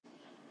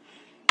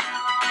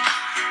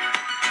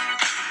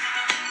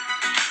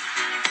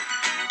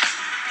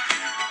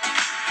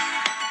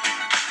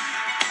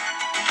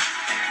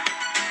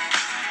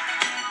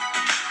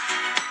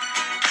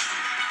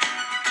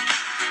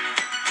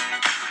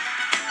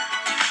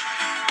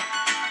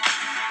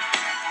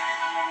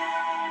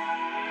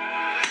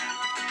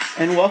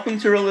and welcome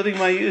to Reliving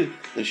My Youth,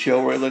 the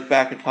show where I look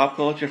back at pop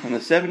culture from the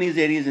 70s,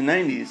 80s, and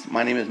 90s.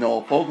 My name is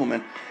Noel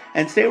Fogelman,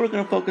 and today we're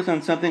going to focus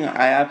on something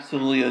I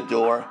absolutely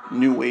adore,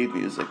 new wave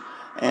music.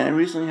 And I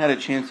recently had a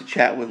chance to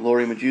chat with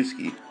Lori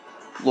Majewski.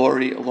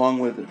 Lori, along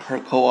with her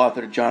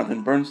co-author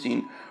Jonathan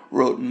Bernstein,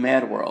 wrote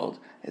Mad World.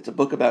 It's a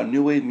book about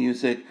new wave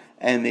music,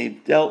 and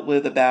they've dealt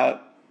with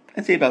about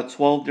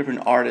 12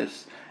 different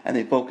artists, and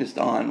they focused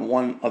on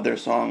one of their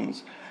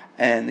songs.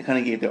 And they kind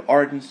of gave the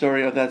origin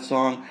story of that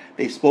song.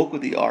 They spoke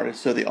with the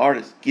artist, so the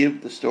artists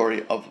give the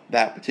story of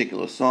that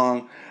particular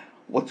song,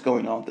 what's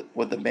going on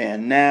with the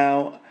band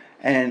now.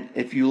 And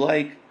if you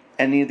like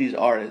any of these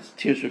artists,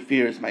 Tears for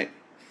Fears is my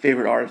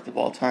favorite artist of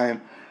all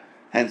time,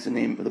 hence the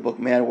name of the book,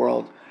 Mad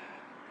World.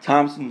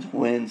 Thompson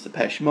Twins,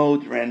 Depeche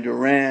Mode, Duran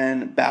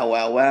Duran, Bow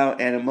Wow Wow,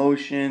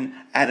 Animotion,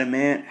 Adam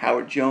Ant,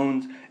 Howard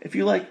Jones. If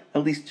you like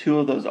at least two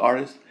of those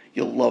artists,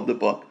 you'll love the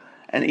book.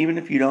 And even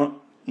if you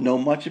don't know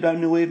much about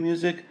new wave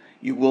music,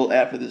 you will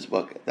after this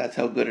book. That's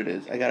how good it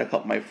is. I got a couple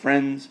of my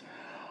friends.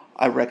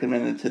 I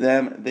recommended it to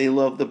them. They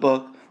love the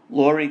book.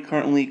 Lori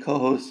currently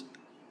co-hosts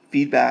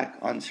Feedback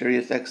on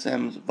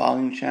SiriusXM's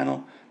Volume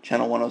channel,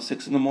 channel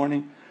 106 in the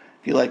morning.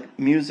 If you like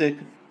music,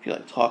 if you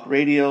like talk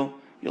radio,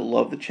 you'll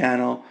love the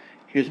channel.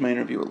 Here's my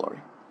interview with Lori.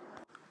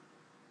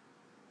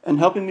 And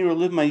helping me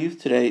relive my youth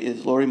today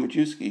is Lori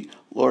Majewski.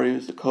 Lori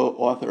is the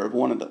co-author of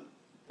one of the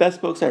best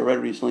books I read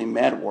recently,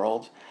 Mad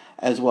World,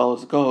 as well as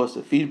the co-host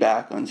of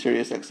Feedback on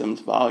SiriusXM's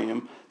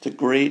Volume. It's a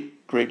great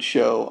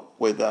show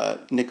with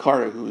Nick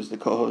Carter, who is the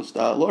co-host.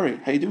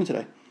 Lori, how you doing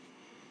today?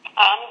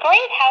 I'm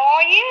great. How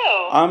are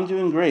you? I'm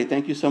doing great.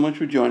 Thank you so much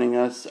for joining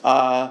us.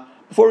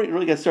 Before we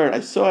really get started, I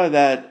saw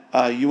that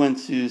you went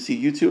to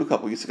see U2 a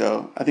couple weeks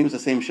ago. I think it was the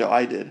same show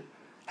I did.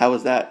 How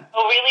was that?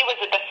 Oh, really? Was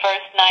it the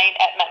first night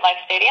at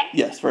MetLife Stadium?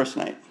 Yes, first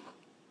night.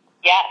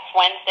 Yes,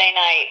 Wednesday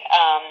night.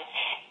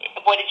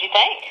 What did you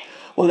think?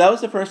 Well, that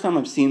was the first time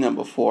I've seen them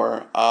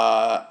before.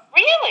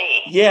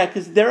 Really? Yeah,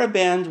 because they're a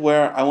band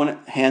where I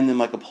want to hand them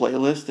like a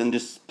playlist and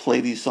just play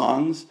these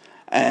songs.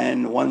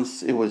 And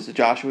once it was the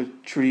Joshua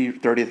Tree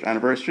 30th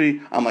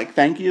anniversary, I'm like,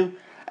 thank you.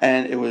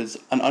 And it was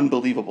an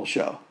unbelievable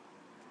show.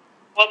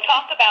 Well,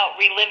 talk about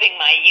reliving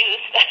my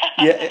youth.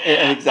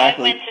 Yeah,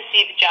 exactly. I went to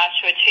see the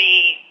Joshua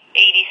Tree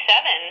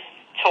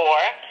 87 tour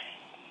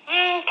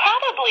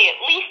probably at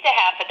least a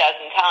half a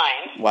dozen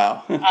times.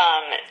 Wow.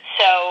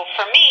 So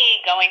for me,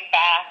 going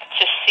back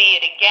to see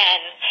it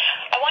again,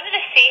 I wanted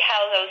to see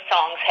how those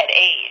songs had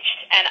aged,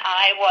 and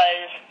I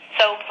was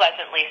so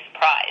pleasantly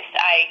surprised.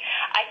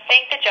 I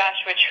think the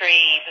Joshua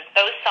Tree,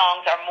 those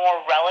songs are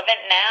more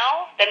relevant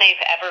now than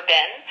they've ever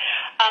been.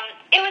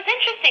 It was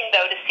interesting,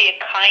 though, to see a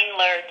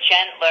kinder,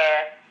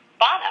 gentler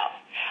Bono.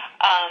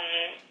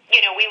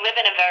 We live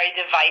in a very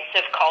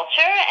divisive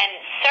culture, and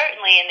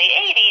certainly in the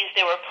 80s,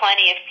 there were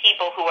plenty of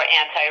people who were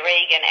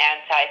anti-Reagan,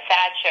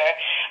 anti-Thatcher,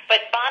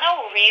 but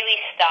Bono really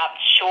stopped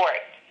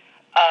short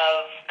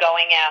of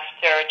going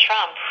after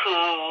Trump,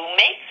 who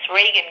makes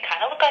Reagan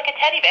kind of look like a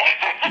teddy bear,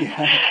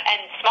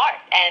 and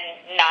smart,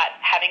 and not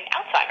having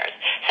Alzheimer's.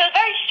 So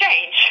very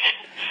strange.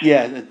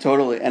 Yeah,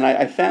 totally. And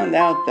I found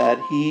out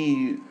that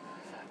he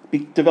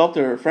developed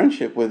a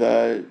friendship with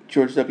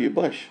George W.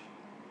 Bush.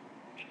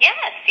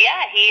 Yes,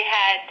 yeah, he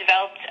had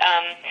developed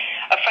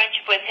a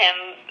friendship with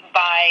him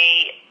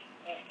by,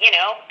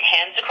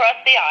 hands across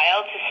the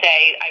aisle to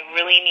say, I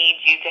really need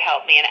you to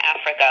help me in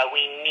Africa.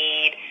 We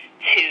need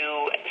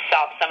to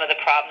solve some of the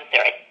problems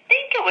there. I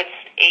think it was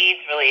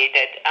AIDS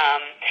related.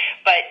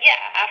 But yeah,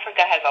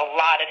 Africa has a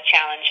lot of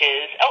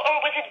challenges.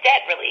 Or was it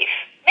debt relief?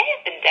 May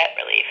have been debt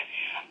relief.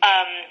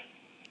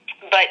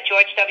 But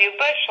George W.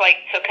 Bush,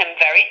 took him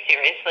very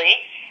seriously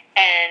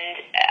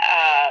and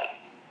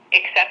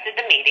accepted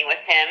the meeting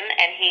with him,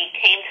 and he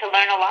came to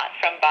learn a lot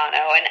from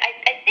Bono. And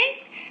I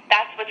think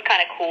that's what's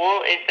kind of cool,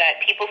 is that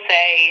people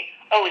say,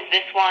 oh, is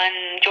this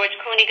one George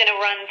Clooney going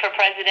to run for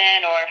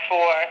president or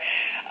for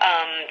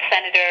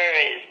senator?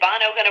 Is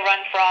Bono going to run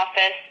for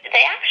office?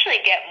 They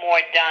actually get more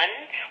done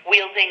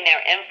wielding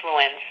their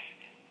influence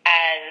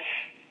as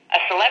a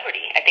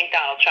celebrity. I think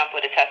Donald Trump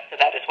would attest to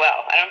that as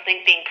well. I don't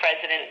think being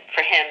president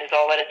for him is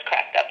all that it's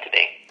cracked up to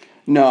be.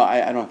 No,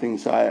 I don't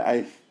think so.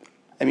 I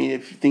mean,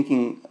 if you're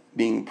thinking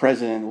being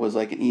president was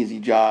like an easy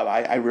job,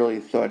 I really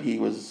thought he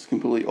was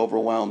completely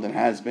overwhelmed and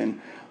has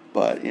been.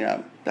 But,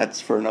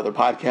 that's for another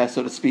podcast,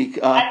 so to speak.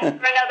 That's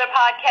for another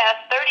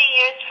podcast 30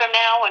 years from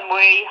now, when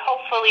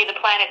hopefully the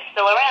planet's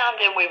still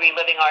around and we're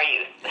reliving our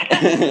youth.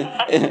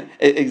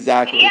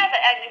 Exactly. Yeah,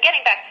 and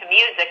getting back to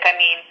music, I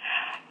mean,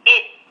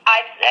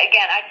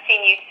 I've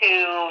seen U2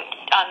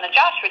 on the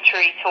Joshua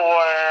Tree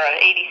tour,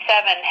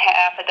 87,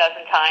 half a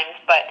dozen times,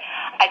 but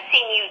I've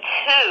seen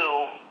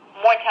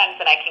U2 more times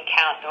than I can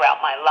count throughout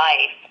my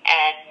life,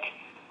 and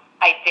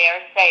I dare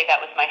say that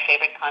was my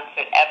favorite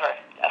concert ever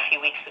a few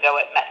weeks ago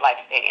at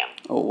MetLife Stadium.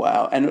 Oh,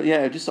 wow. And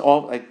yeah, just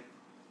all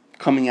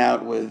coming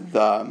out with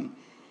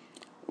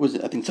was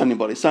it, I think, Sunday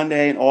Bloody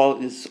Sunday, and all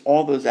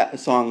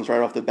those songs right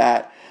off the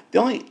bat. The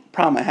only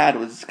problem I had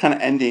was kind of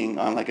ending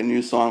on a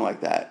new song like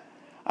that.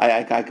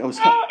 I was.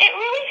 Well, it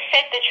really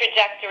fit the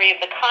trajectory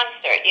of the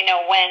concert.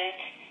 When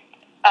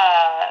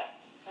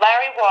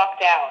Larry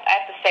walked out. I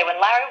have to say, when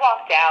Larry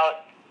walked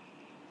out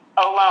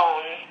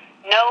alone,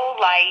 no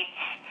lights,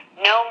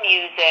 no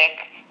music,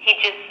 he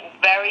just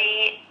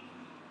very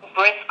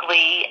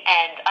briskly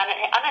and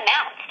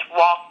unannounced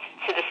walked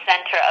to the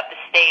center of the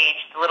stage,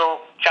 the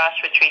little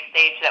Joshua Tree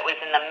stage that was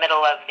in the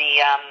middle of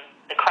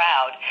the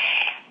crowd.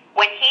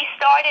 When he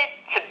started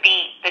to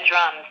beat the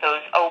drums,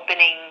 those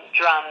opening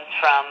drums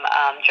from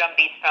drum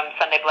beats from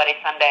Sunday Bloody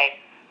Sunday,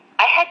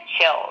 I had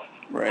chills.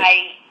 Right.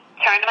 I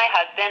turned to my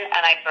husband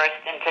and I burst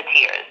into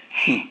tears.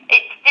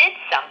 It did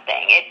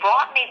something. It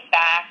brought me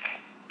back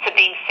to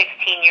being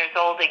 16 years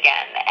old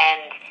again,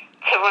 and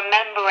to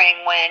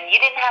remembering when you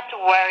didn't have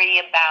to worry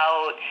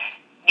about,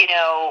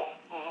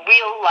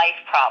 real life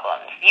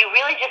problems. You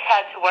really just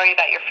had to worry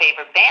about your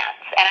favorite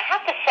bands. And I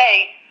have to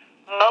say,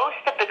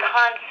 most of the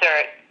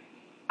concert,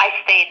 I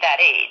stayed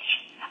that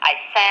age. I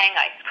sang,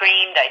 I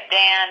screamed, I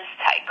danced,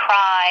 I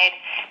cried.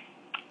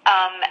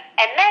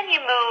 And then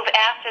you move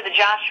after the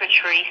Joshua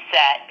Tree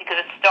set, because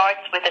it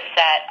starts with a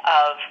set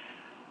of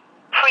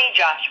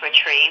pre-Joshua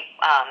Tree.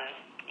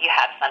 You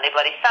have Sunday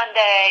Bloody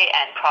Sunday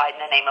and Pride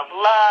in the Name of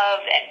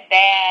Love and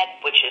Bad,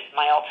 which is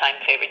my all-time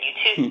favorite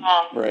U2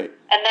 song. Right.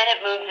 And then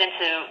it moves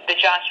into the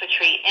Joshua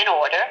Tree in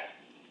order.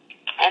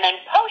 And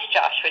then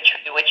post-Joshua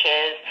Tree, which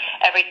is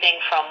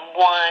everything from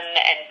One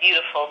and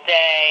Beautiful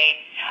Day,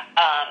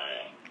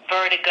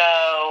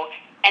 Vertigo,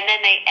 and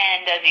then they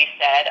end, as you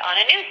said, on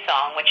a new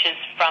song, which is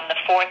from the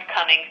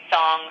forthcoming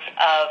Songs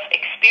of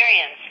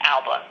Experience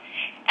album.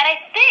 And I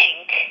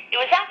think it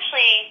was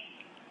actually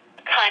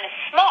kind of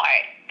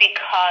smart,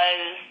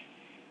 because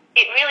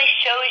it really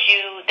shows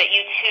you that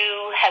U2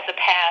 has a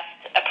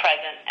past, a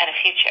present, and a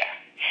future.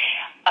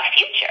 A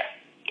future.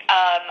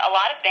 A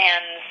lot of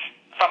bands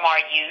from our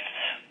youth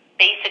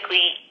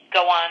basically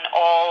go on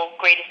all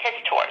greatest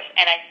hits tours,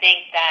 and I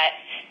think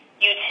that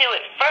U2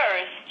 at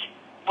first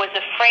was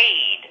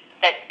afraid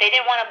that they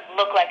didn't want to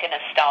look like a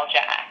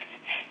nostalgia act.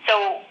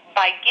 So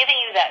by giving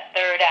you that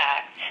third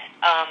act,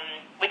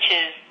 which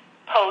is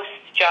post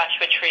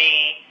Joshua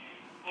Tree,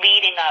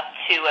 leading up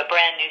to a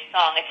brand new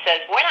song, it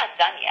says, we're not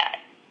done yet.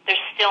 There's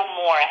still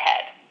more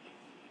ahead.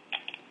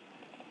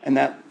 And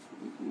that's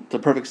the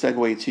perfect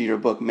segue to your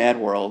book, Mad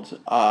World.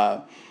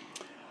 How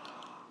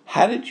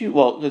did you,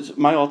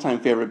 my all-time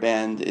favorite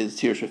band is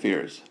Tears for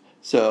Fears.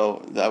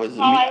 So that was...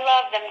 I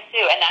love them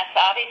too, and that's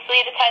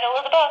obviously the title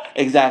of the book.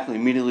 Exactly,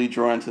 immediately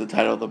drawn to the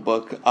title of the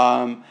book.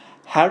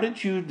 How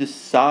did you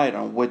decide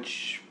on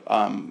which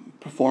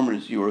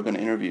performers you were going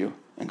to interview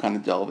and kind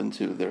of delve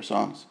into their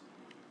songs?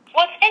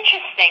 Well, it's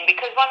interesting,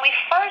 because when we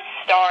first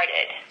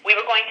started, we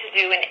were going to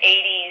do an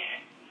 80s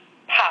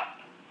pop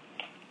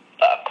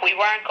book. We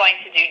weren't going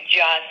to do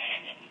just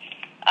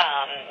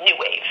New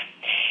Wave.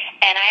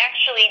 And I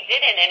actually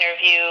did an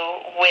interview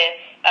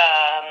with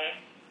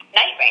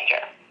Night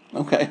Ranger.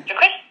 Okay. Mr.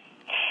 Christian.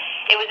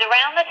 It was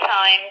around the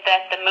time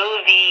that the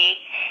movie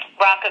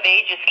Rock of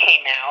Ages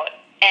came out,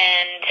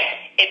 and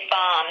it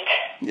bombed.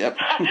 Yep.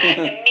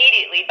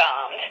 Immediately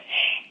bombed.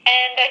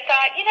 And I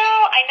thought,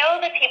 I know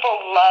that people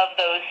love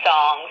those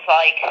songs,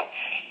 like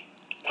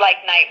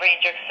Night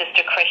Ranger,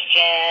 Sister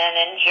Christian,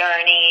 and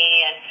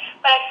Journey,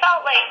 but I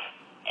felt like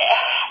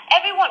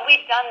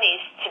we've done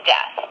these to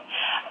death.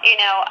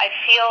 I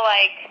feel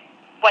like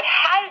what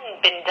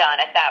hadn't been done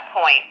at that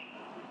point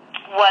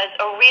was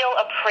a real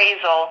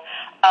appraisal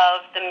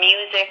of the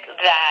music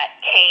that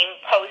came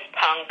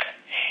post-punk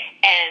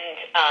and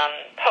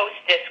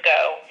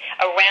post-disco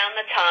around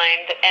the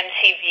time that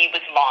MTV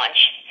was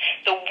launched.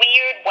 The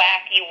weird,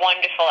 wacky,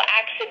 wonderful,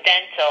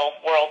 accidental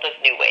world of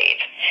New Wave.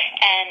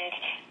 And,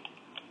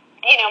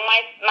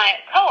 my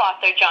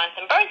co-author,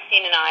 Jonathan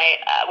Bernstein, and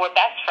I were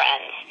best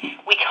friends.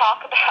 We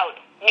talk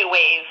about New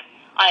Wave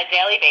on a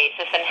daily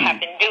basis and have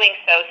been doing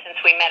so since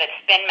we met at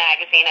Spin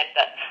Magazine at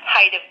the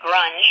height of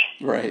grunge.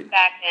 Right.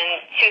 Back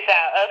in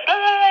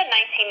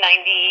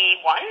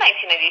 1991,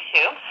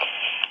 1992.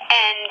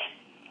 And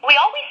we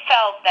always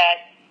felt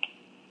that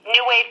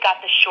New Wave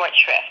got the short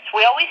shrift.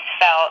 We always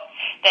felt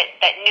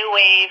that New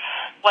Wave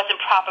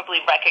wasn't properly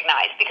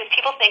recognized, because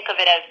people think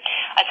of it as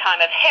a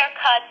time of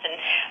haircuts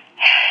and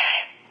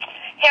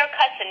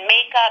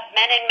makeup,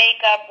 men in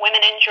makeup,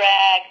 women in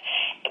drag,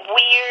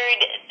 weird,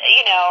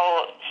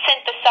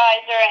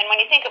 synthesizer. And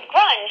when you think of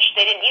grunge,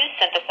 they didn't use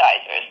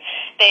synthesizers.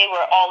 They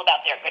were all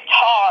about their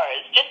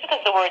guitars, just because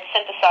the word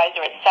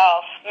synthesizer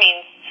itself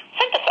means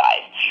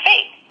synthesized,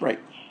 fake. Right.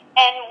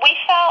 And we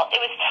felt it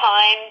was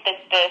time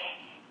that this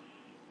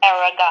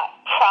era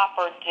got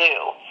proper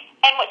due.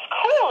 And what's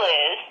cool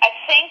is, I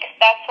think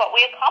that's what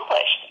we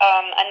accomplished.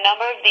 A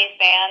number of these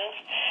bands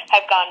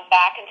have gone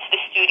back into the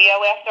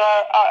studio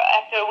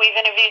after we've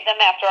interviewed them,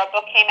 after our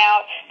book came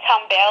out.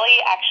 Tom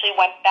Bailey actually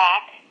went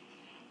back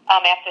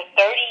after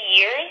 30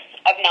 years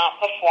of not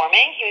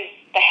performing. He was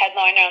the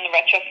headliner on the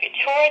Retro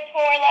Futura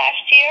tour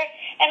last year.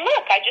 And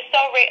look, I just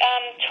saw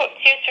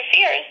Tears for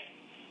Fears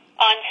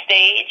on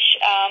stage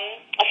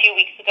a few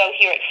weeks ago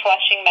here at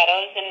Flushing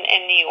Meadows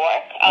in New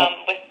York,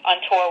 on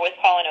tour with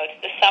Hall & Oates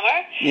this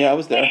summer. Yeah, I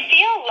was there. I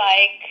feel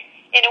like,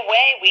 in a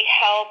way, we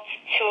helped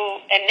to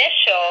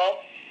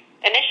initial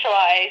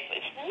initialize.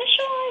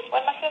 Initialize?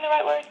 What am I saying the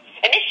right word?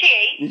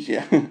 Initiate.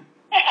 Yeah.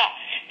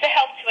 To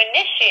help to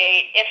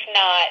initiate, if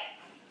not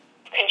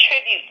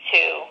contribute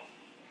to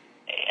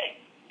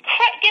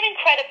giving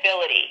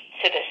credibility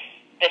to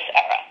this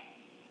era.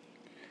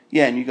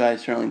 Yeah, and you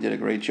guys certainly did a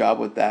great job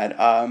with that.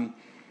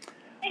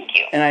 Thank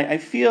you. And I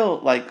feel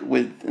like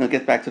I'll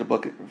get back to the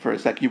book for a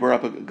sec. You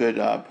brought up a good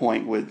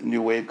point with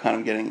New Wave kind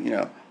of getting,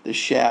 the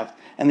shaft.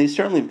 And they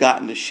certainly have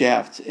gotten the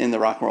shaft in the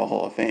Rock and Roll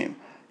Hall of Fame.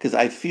 Because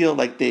I feel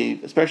like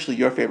especially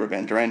your favorite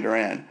band, Duran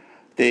Duran,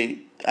 they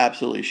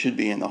absolutely should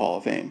be in the Hall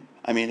of Fame.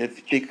 I mean,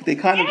 if they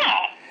kind of...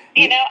 Yeah.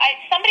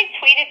 Somebody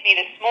tweeted me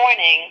this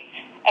morning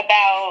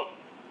about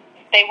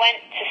they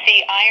went to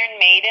see Iron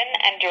Maiden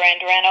and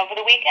Duran Duran over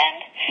the weekend.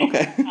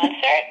 Okay.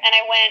 Concert, and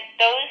I went,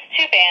 those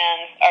two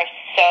bands are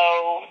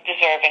so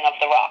deserving of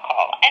the Rock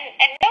Hall.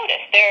 And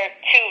notice, they're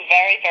two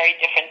very, very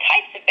different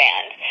types of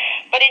bands.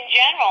 But in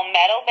general,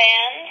 metal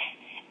bands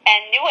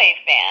and new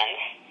wave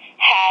bands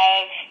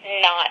have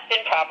not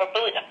been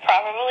properly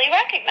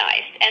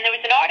recognized. And there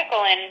was an article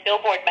in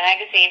Billboard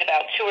magazine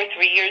about 2 or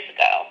 3 years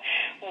ago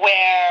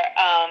where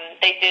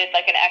they did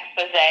like an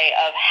expose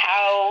of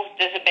how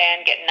does a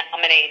band get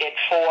nominated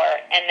for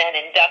and then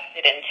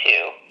inducted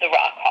into the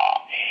Rock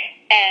Hall.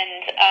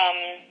 And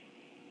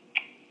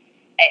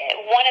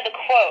one of the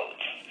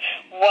quotes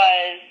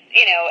was,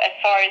 as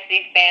far as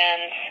these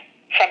bands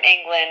from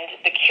England,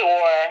 The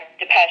Cure,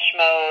 Depeche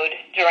Mode,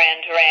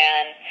 Duran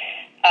Duran,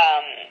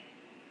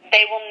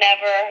 they will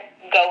never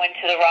go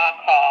into the Rock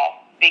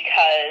Hall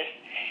because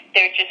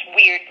they're just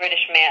weird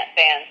British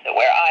bands that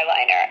wear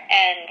eyeliner.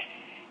 And,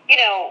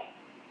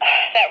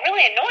 that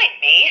really annoyed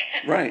me.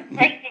 Right.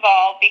 First of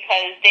all,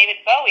 because David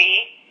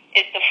Bowie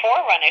is the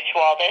forerunner to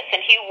all this,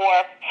 and he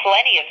wore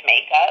plenty of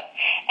makeup.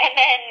 And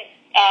then,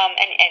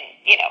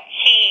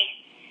 he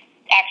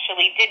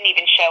actually didn't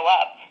even show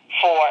up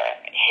for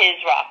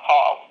his Rock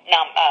Hall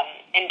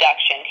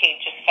induction. He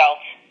just felt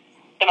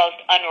the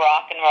most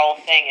un-rock and roll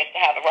thing is to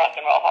have a Rock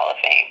and Roll Hall of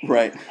Fame.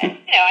 Right. And,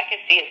 I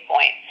can see his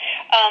point.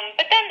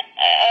 But then,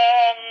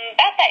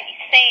 about that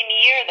same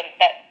year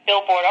that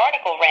Billboard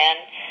article ran,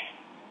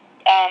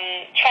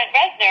 Trent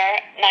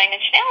Reznor, Nine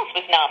Inch Nails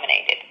was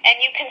nominated.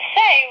 And you can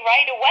say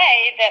right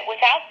away that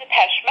without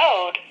Depeche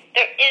Mode,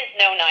 there is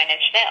no Nine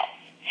Inch Nails.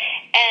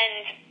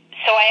 And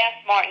so I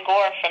asked Martin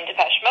Gore from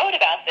Depeche Mode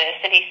about this,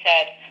 and he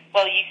said,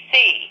 well, you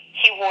see,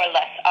 he wore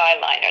less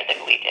eyeliner than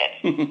we did.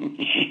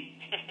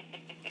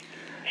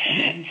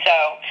 So,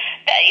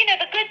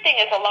 the good thing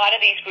is a lot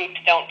of these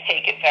groups don't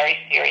take it very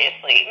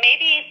seriously.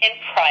 Maybe in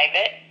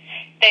private,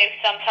 they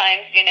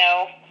sometimes,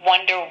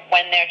 wonder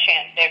when their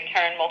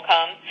turn will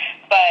come.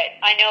 But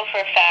I know for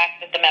a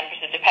fact that the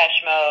members of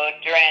Depeche Mode,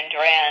 Duran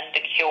Duran,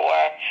 The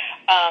Cure,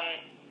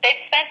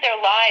 they've spent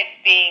their lives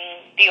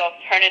being the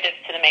alternative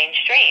to the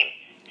mainstream.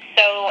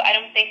 So I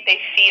don't think they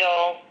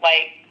feel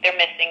like they're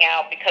missing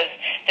out because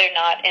they're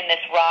not in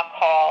this Rock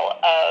Hall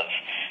of,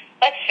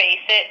 let's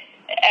face it,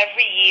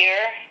 every year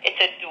it's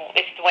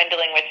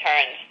dwindling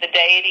returns. The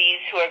deities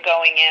who are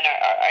going in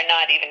are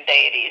not even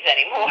deities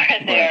anymore.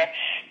 They're,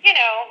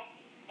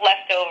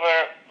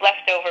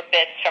 leftover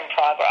bits from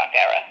prog rock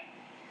era.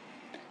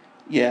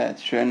 Yeah,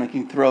 it's true. And I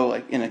can throw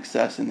like In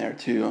Excess in there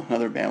too,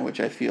 another band which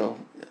I feel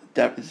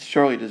is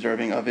surely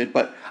deserving of it.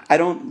 But I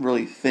don't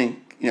really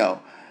think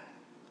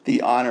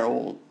the honor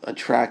will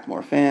attract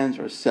more fans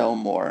or sell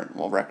more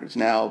records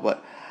now.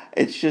 But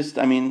it's just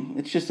a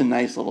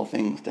nice little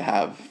thing to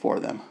have for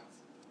them.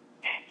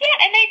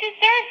 Yeah, and they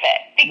deserve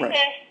it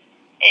because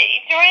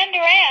Duran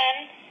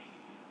Duran,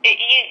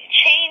 you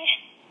changed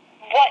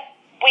what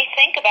we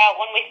think about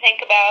when we think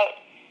about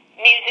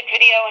music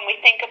video and we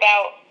think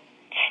about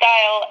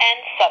style and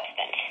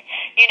substance.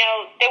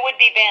 There would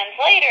be bands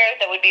later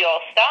that would be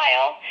all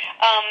style,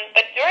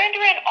 but Duran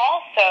Duran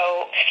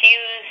also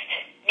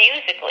fused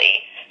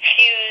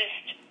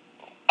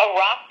a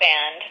rock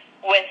band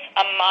with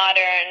a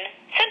modern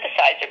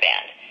synthesizer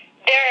band.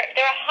 They're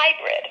a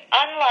hybrid,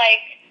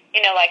 unlike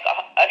like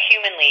a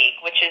Human League,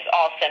 which is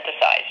all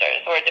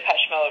synthesizers, or a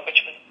Depeche Mode,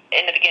 which was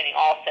in the beginning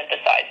all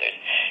synthesizers.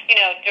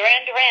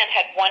 Duran Duran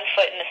had one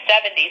foot in the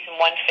 70s and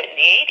one foot in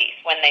the 80s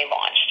when they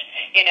launched.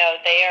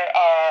 They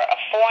are a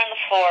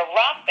 4-on-the-floor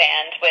rock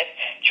band with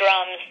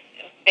drums,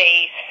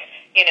 bass,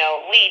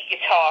 lead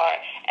guitar,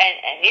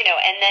 and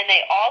then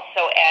they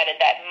also added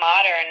that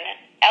modern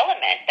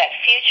element, that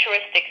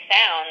futuristic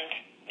sound,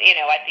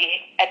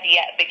 at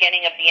the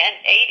beginning of the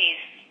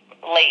 80s,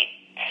 late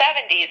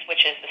 70s,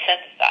 which is the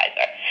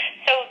synthesizer.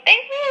 So they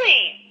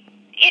really,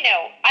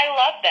 I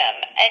love them.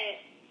 And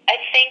I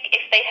think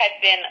if they had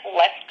been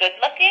less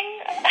good-looking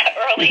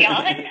early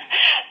on,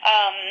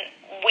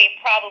 we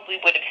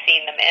probably would have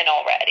seen them in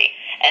already.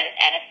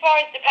 And as far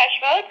as Depeche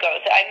Mode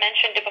goes, I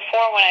mentioned it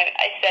before when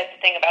I said the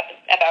thing about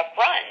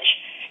grunge.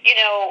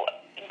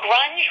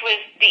 Grunge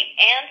was the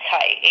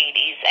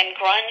anti-80s, and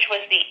grunge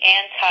was the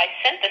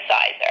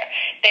anti-synthesizer.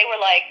 They were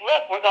like,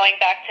 look, we're going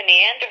back to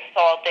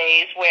Neanderthal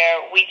days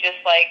where we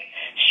just,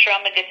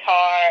 strum a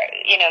guitar,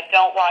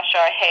 don't wash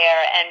our hair,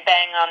 and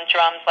bang on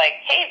drums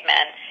like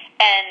cavemen.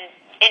 And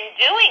in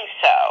doing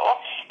so,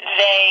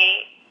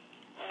 they,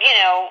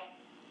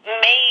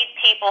 made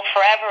people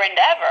forever and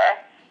ever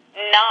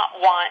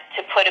not want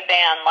to put a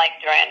band like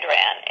Duran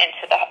Duran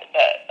into the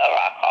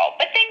Rock Hall.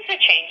 But things are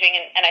changing,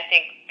 and I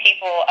think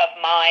people of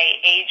my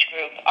age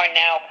group are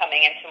now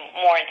coming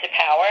more into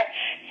power.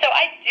 So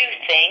I do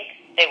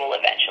think they will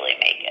eventually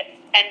make it,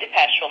 and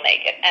Depeche will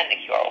make it, and The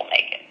Cure will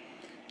make it.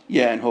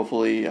 Yeah, and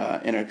hopefully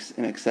In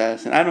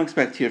Excess. And I don't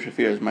expect Tears for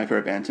Fears, my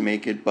favorite band, to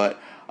make it, but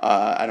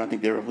I don't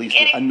think they released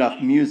enough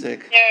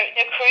music.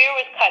 Their career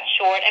was cut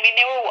short. I mean,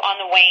 they were on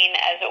the wane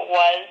as it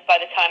was by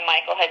the time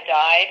Michael had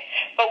died.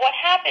 But what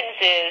happens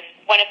is,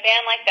 when a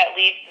band like that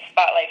leaves the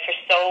spotlight for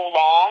so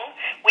long,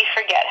 we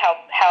forget how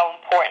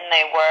important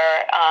they were.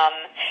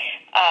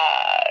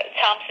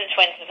 Thompson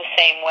Twins was the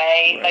same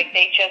way. Right. Like,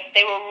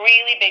 they were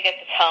really big at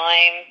the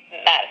time,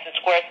 Madison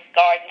Square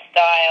Garden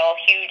style,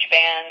 huge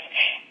bands.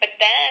 But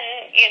then,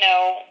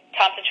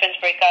 Thompson Twins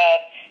break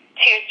up,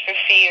 Tears for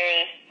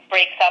Fears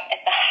breaks up at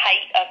the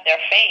height of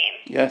their fame.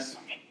 Yes.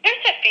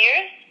 Tears for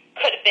Fears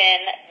could have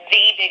been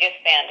the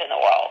biggest band in the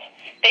world.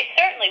 They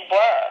certainly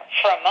were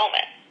for a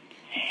moment.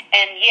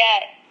 And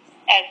yet,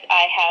 as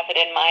I have it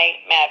in my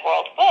Mad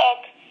World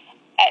book,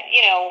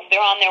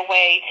 they're on their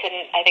way to,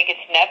 I think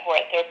it's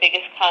Nebworth, their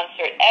biggest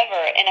concert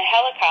ever, in a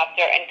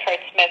helicopter, and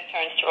Kurt Smith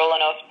turns to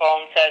Roland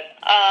Ospel and says,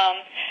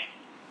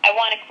 I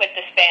want to quit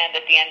this band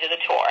at the end of the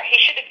tour. He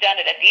should have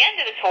done it at the end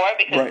of the tour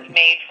because Right. It's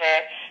made for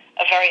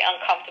a very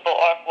uncomfortable,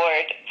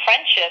 awkward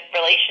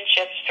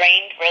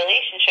strained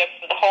relationship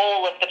for the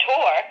whole of the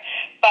tour.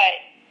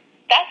 But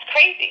that's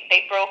crazy.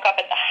 They broke up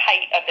at the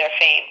height of their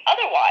fame.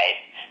 Otherwise,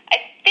 I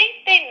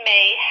think they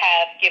may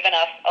have given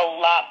us a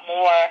lot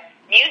more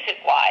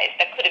music-wise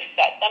that could have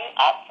set them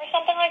up for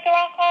something like the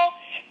Rock Hall.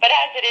 But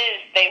as it is,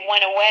 they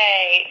went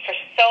away for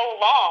so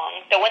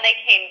long that when they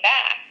came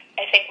back,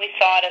 I think we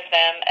thought of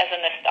them as a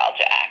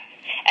nostalgia act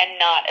and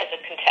not as a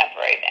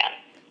contemporary band.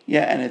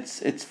 Yeah, and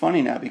it's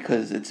funny now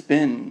because it's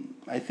been,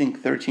 I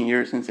think, 13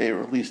 years since they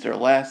released their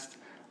last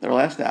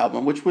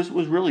album, which was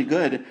really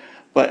good.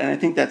 And I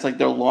think that's like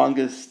their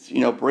longest,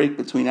 break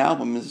between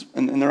albums,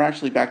 and they're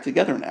actually back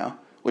together now,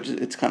 which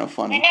it's kind of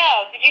funny. I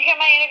know. Did you hear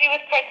my interview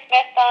with Kurt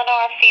Smith on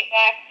our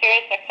Feedback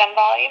Sirius XM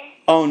volume?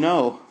 Oh,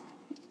 no.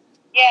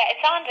 Yeah,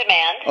 it's on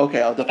demand.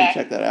 Okay, I'll definitely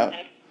check that out.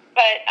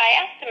 But I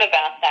asked him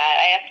about that.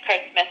 I asked Kurt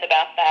Smith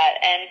about that,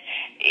 and,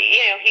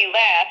 he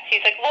laughed.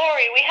 He's like,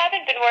 Lori, we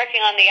haven't been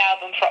working on the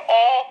album for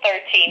all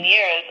 13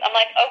 years. I'm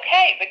like,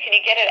 okay, but can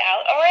you get it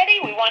out already?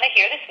 We want to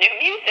hear this new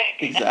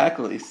music.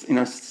 Exactly.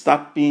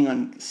 Stop being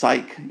on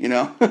psych,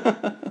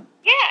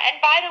 Yeah, and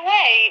by the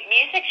way,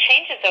 music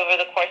changes over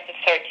the course of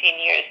 13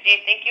 years. Do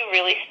you think you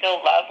really still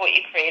love what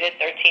you created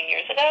 13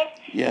 years ago?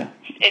 Yeah.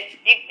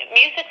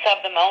 Music's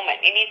of the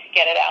moment. You need to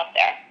get it out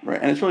there.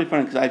 Right, and it's really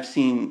funny because I've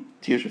seen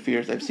Tears for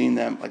Fears. I've seen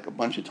them like a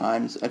bunch of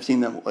times. I've seen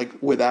them like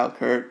without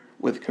Kurt,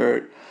 with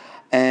Kurt.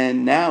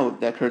 And now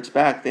that Kurt's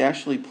back, they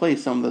actually play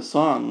some of the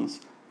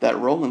songs that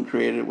Roland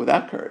created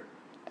without Kurt.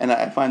 And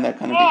I find that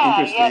kind of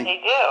interesting. Yeah, they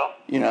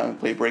do.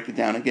 Play Break It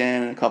Down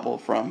Again, and a couple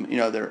from,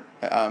 their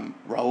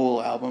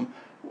Raoul album.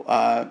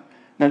 Now,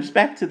 just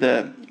back to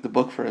the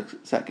book for a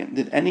second.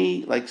 Did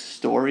any,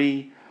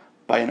 story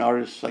by an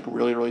artist,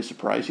 really, really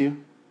surprise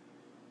you?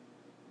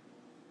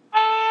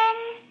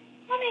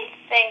 Let me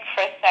think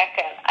for a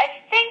second. I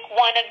think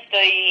one of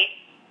the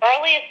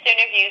earliest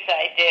interviews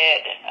I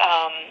did,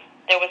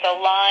 there was a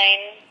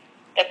line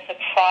that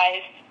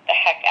surprised the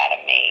heck out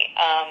of me.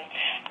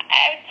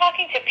 I was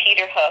talking to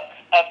Peter Hook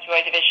of Joy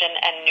Division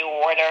and New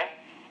Order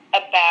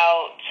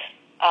about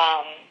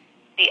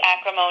the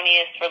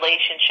acrimonious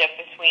relationship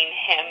between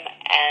him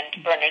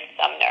and Bernard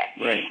Sumner.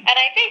 Right. And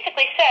I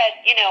basically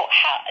said,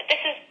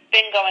 this has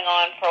been going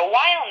on for a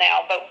while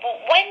now, but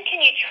when can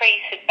you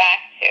trace it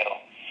back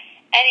to?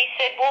 And he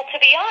said, well, to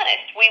be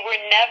honest, we were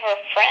never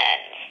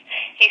friends.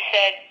 He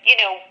said,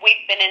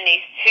 we've been in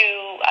these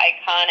two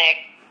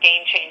iconic,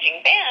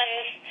 game-changing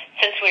bands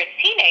since we were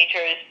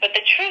teenagers, but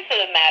the truth of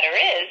the matter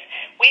is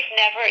we've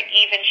never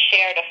even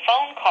shared a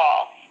phone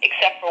call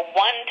except for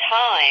one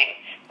time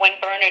when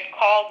Bernard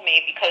called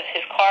me because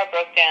his car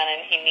broke down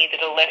and he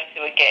needed a lift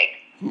to a gig.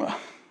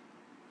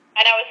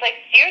 And I was like,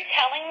 you're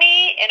telling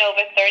me in over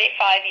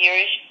 35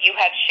 years you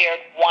have shared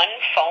one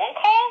phone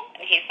call?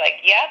 And he's like,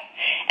 yep.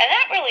 And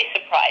that really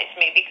surprised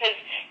me because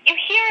you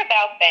hear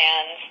about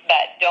bands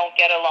that don't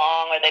get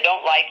along or they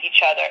don't like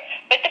each other.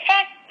 But the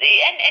fact,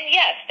 and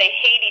yes, they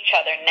hate each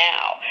other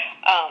now.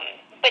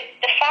 But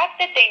the fact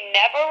that they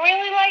never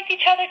really liked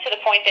each other to the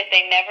point that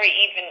they never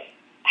even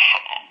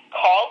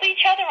called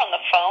each other on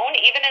the phone,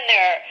 even in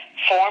their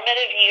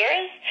formative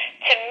years,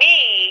 to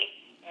me,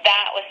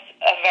 that was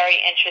a very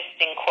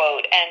interesting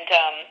quote. And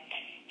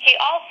he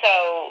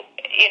also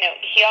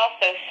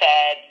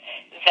said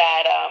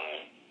that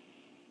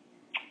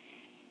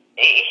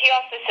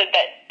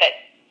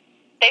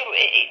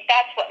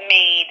that's what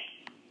made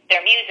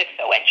their music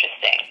so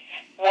interesting,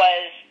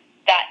 was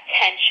that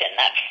tension,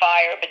 that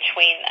fire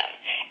between them.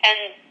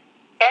 And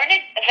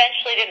Bernard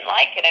eventually didn't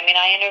like it. I mean,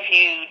 I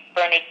interviewed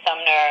Bernard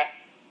Sumner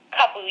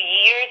couple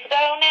years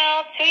ago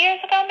now, 2 years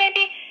ago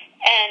maybe,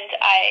 and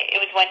it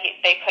was when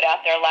they put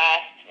out their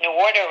last New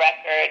Order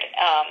record,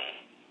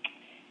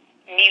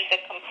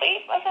 Music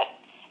Complete, was it?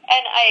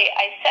 And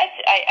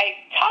I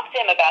talked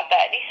to him about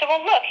that, and he said,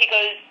 well, look, he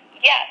goes,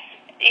 yes,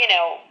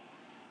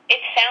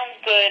 it sounds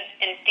good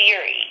in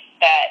theory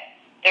that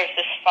there's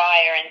this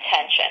fire and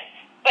tension,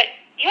 but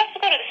you have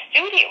to go to the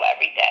studio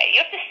every day.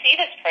 You have to see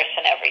this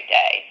person every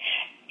day.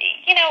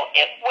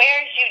 It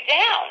wears you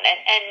down.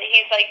 And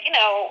he's like,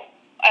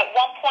 at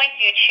what point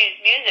do you choose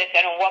music,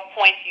 and at what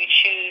point do you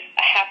choose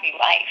a happy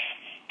life?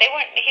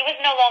 He was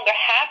no longer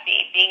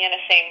happy being in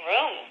the same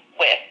room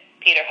with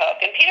Peter Hook,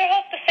 and Peter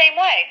Hook the same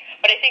way.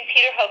 But I think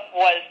Peter Hook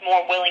was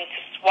more willing to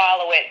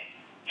swallow it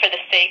for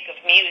the sake of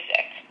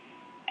music,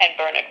 and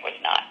Bernard was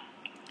not.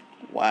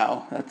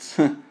 Wow, that's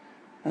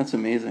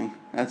amazing.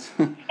 That's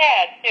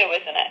sad too,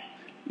 isn't it?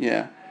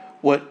 Yeah.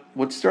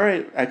 What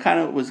story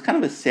was kind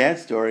of a sad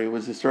story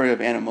was the story of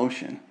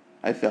Animotion,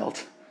 I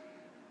felt.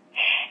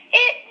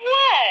 It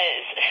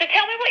was. So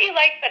tell me what you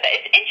liked about that.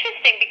 It's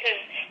interesting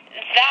because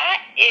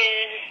that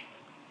is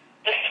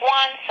the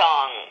swan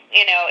song.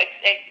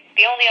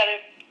 The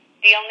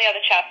only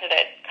other chapter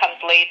that comes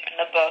later in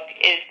the book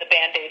is the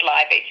Band Aid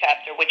Live Aid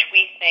chapter, which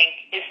we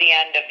think is the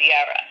end of the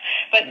era.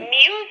 But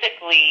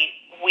musically,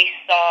 we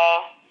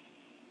saw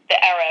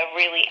the era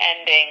really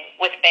ending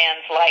with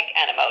bands like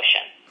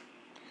Animotion.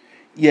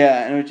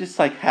 Yeah, and it was just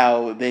like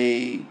how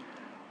they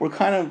were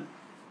kind of,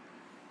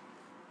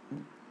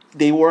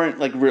 they weren't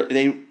like,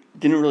 they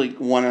didn't really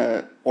want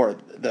to, or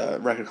the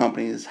record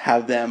companies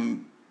have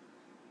them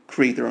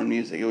create their own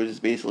music. It was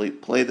just basically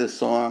play this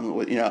song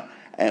with,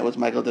 and it was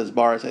Michael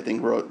Desbarres, I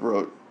think,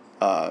 wrote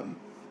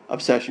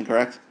Obsession,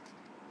 correct?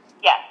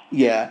 Yeah.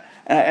 Yeah,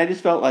 and I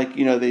just felt like,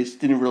 they just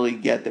didn't really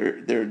get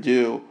their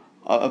due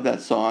of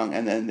that song,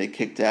 and then they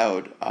kicked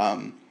out,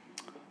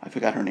 I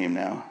forgot her name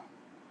now.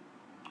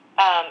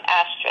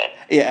 Astrid.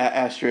 Yeah,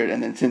 Astrid,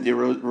 and then Cynthia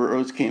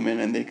Rose came in,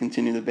 and they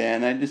continued the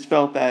band. I just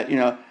felt that,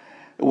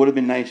 it would have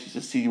been nice just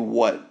to see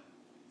what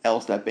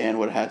else that band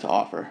would have had to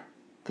offer.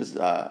 Because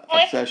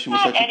Obsession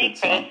was such a good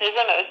song.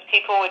 Criticism, it was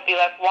people would be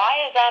like, why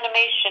is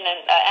Animotion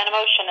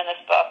in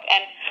this book?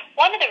 And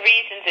one of the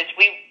reasons is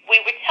we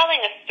were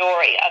telling a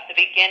story of the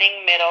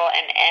beginning, middle,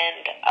 and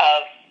end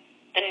of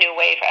the New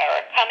Wave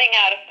era, coming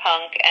out of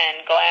punk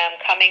and glam,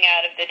 coming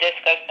out of the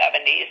disco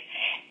 70s,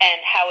 and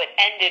how it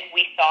ended,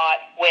 we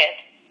thought, with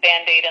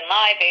Band Aid and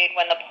Live Aid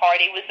when the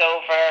party was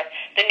over,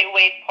 the New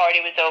Wave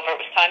party was over,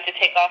 it was time to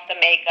take off the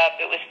makeup,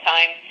 it was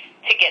time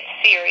to get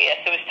serious,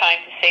 it was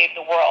time to save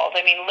the world.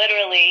 I mean,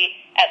 literally,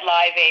 at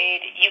Live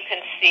Aid, you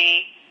can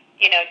see,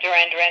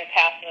 Duran Duran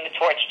passing the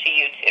torch to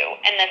U2.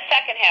 And the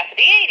second half of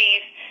the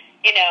 80s,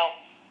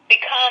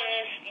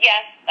 becomes,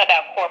 yes,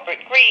 about corporate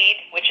greed,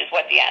 which is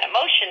what the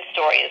Animotion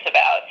story is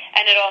about,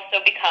 and it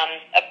also becomes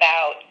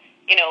about,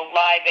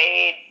 Live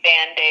Aid,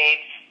 Band Aid,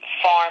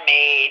 Farm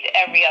Aid,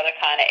 every other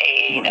kind of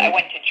aid. Right. I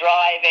went to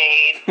Drive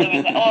Aid. There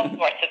was all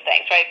sorts of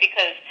things, right?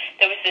 Because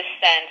there was this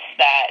sense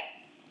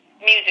that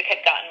music had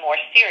gotten more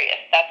serious.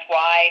 That's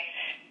why,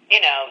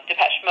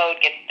 Depeche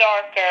Mode gets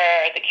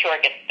darker, The Cure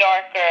gets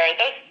darker.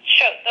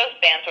 Those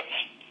bands were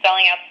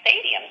selling out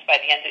stadiums by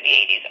the end of the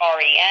 80s.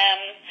 REM.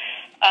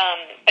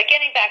 But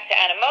getting back to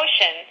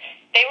Animotion,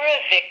 they were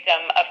a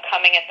victim of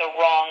coming at the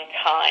wrong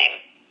time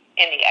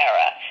in the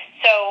era.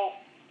 So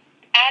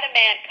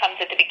Adamant comes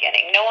at the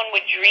beginning. No one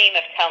would dream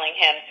of telling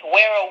him to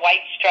wear a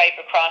white stripe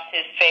across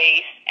his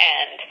face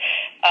and,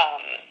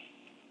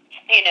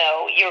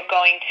 you're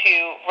going to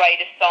write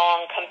a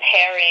song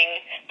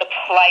comparing the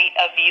plight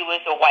of you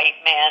as a white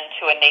man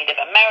to a Native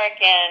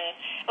American.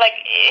 Like,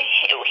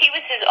 he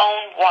was his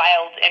own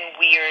wild and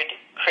weird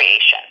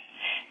creation.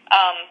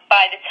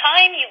 By the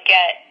time you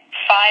get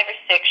 5 or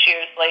 6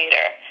 years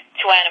later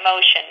to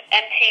Animotion,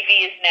 MTV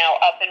is now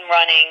up and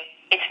running.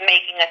 It's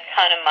making a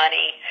ton of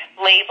money.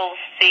 Labels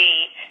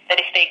see that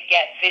if they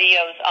get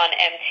videos on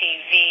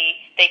MTV,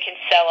 they can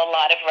sell a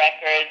lot of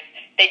records.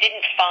 They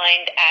didn't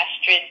find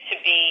Astrid to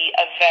be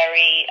a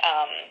very,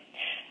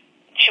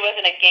 she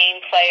wasn't a game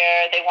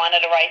player. They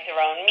wanted to write their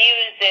own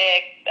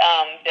music.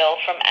 Bill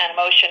from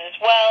Animotion as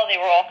well.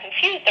 They were all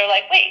confused. They're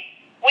like, wait,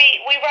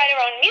 we write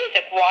our own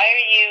music. Why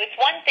are you, it's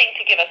one thing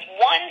to give us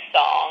one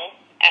song,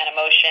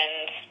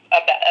 Animotion's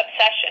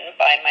Obsession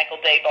by Michael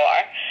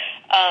Desbarres,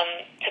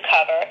 to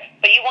cover,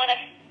 but you want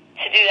us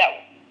to do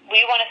that,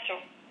 you want us to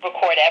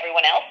record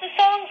everyone else's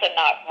songs and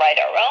not write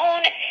our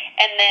own,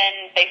 and then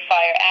they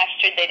fire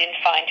Astrid. They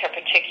didn't find her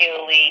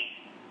particularly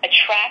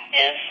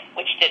attractive,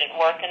 which didn't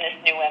work in this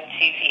new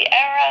MTV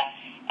era,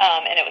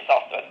 and it was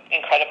also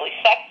incredibly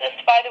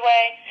sexist, by the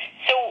way.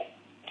 So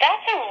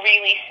that's a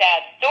really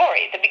sad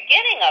story. The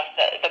beginning of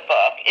the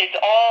book is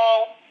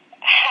all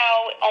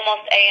how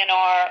almost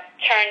A&R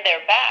turned their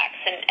backs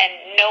and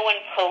no one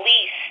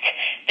policed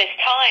this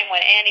time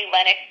when Annie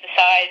Lennox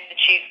decides that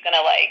she's going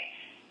to,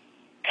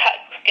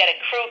 get a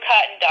crew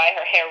cut and dye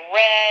her hair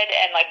red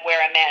and, wear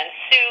a man's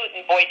suit,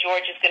 and Boy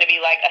George is going to be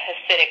like a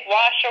Hasidic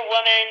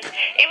washerwoman.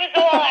 It was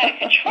all out of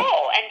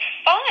control and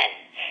fun,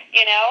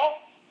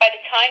 By the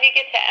time you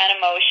get to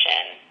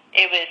Animotion,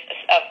 It was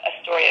a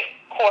story of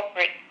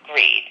corporate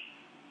greed.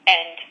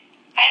 And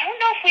I don't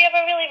know if we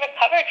ever really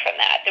recovered from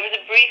that. There was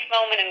a brief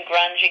moment in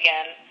grunge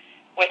again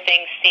where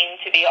things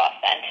seemed to be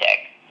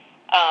authentic.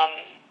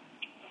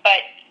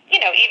 But, you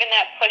know, even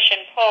that push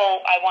and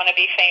pull, I want to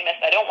be famous,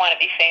 I don't want to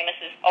be famous,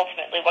 is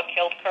ultimately what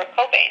killed Kurt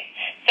Cobain.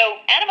 So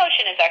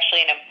Animotion is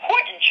actually an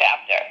important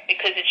chapter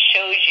because it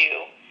shows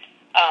you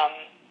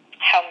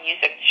how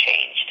music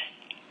changed.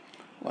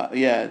 Wow,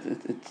 yeah,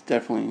 it's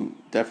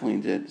definitely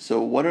did.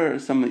 So what are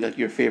some of like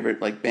your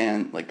favorite like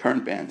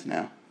current bands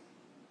now?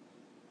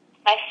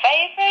 My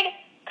favorite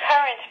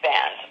current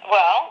band,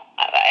 well,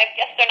 I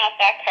guess they're not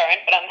that current,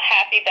 but I'm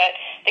happy that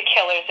the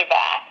Killers are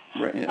back.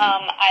 Right. Yeah.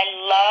 I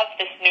love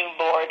this new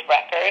Lorde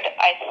record.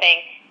 I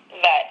think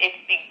that it's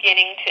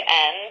beginning to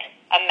end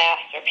a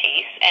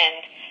masterpiece,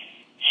 and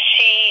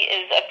she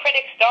is a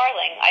critic's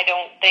darling. I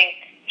don't think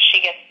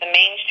she gets the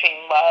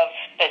mainstream love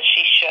that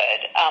she should.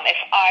 If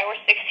I were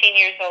 16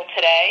 years old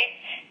today,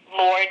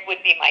 Lorde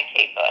would be my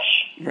Kate Bush.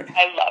 Right.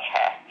 I love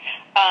her.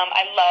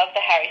 I love the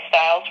Harry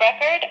Styles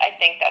record. I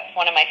think that's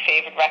one of my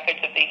favorite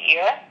records of the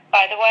year,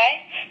 by the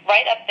way.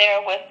 Right up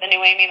there with the new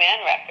Amy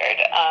Mann record.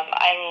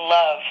 I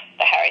love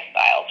the Harry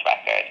Styles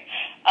record.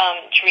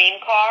 Dream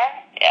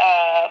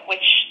Car,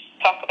 which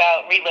talk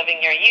about reliving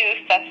your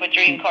youth. That's what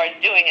Dream Car is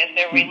doing, is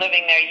they're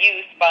reliving their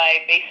youth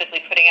by basically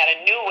putting out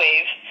a new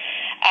wave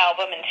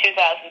album in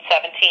 2017.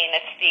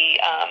 It's the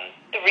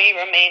three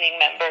remaining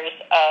members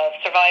of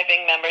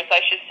surviving members,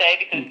 I should say,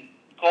 because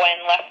Gwen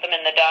left them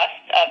in the dust,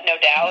 no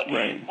doubt,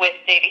 right, with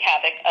Davey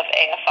Havok of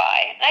AFI.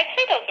 And I'd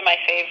say those are my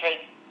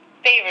favorite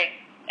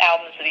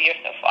albums of the year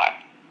so far.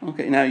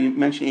 Okay, now you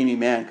mentioned Amy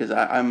Mann because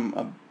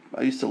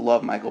I used to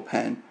love Michael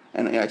Penn,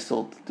 and I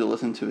still do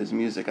listen to his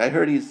music. I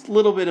heard he's a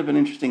little bit of an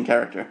interesting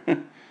character.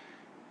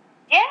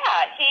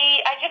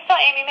 I just saw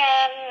Amy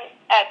Mann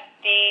at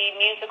the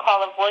Music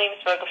Hall of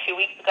Williamsburg a few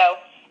weeks ago,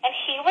 and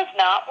he was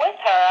not with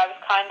her. I was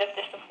kind of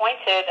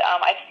disappointed.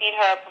 I've seen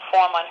her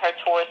perform on her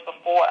tours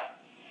before.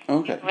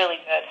 Okay. He's really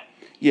good.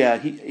 Yeah,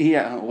 he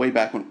way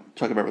back when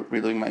talking about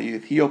reliving my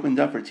youth, he opened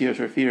up for Tears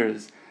for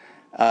Fears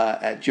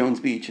at Jones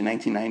Beach in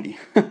 1990.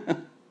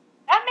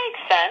 That makes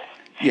sense.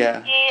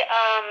 Yeah.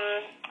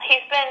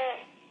 He's been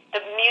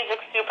the music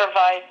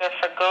supervisor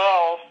for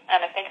Girls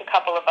and I think a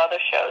couple of other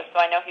shows, so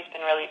I know he's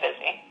been really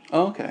busy.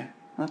 Oh, okay.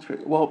 That's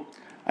great. Well,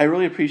 I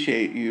really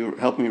appreciate you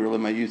helping me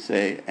relive my youth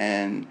today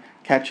and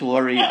catch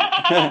Laurie. I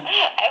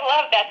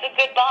love that. It's a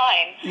good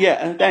line.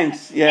 Yeah,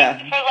 thanks. Yeah.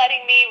 Thanks for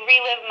letting me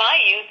relive my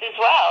youth as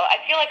well. I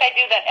feel like I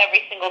do that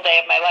every single day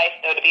of my life,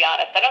 though, to be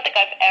honest. I don't think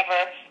I've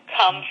ever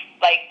come,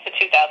 to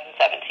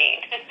 2017.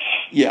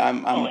 Yeah,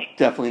 I'm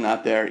definitely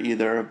not there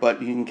either,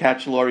 but you can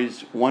catch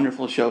Laurie's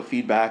wonderful show,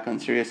 Feedback, on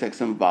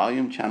SiriusXM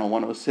Volume, Channel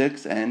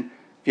 106, and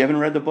if you haven't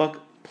read the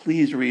book,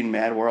 please read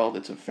Mad World.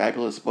 It's a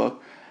fabulous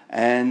book,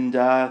 and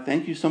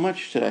thank you so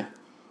much today.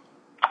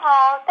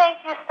 Oh, thank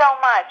you so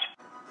much.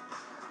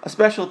 A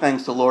special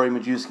thanks to Laurie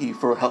Majewski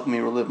for helping me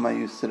relive my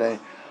youth today.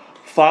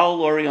 Follow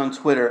Laurie on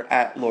Twitter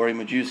at Laurie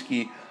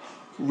Majewski.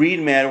 Read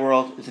Mad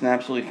World. It's an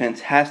absolutely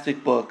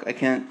fantastic book. I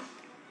can't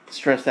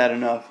stress that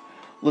enough.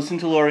 Listen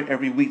to Laurie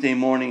every weekday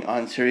morning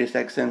on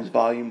SiriusXM's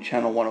Volume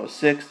Channel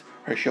 106.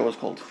 Her show is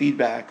called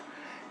Feedback.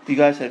 If you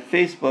guys have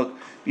Facebook,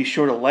 be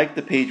sure to like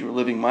the page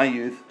Reliving My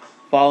Youth.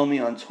 Follow me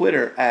on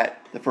Twitter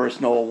at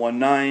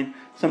TheFirstNoah19.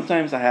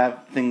 Sometimes I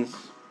have things,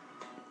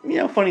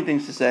 funny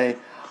things to say.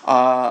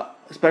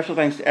 Special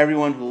thanks to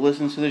everyone who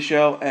listens to the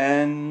show,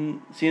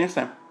 and see you next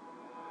time.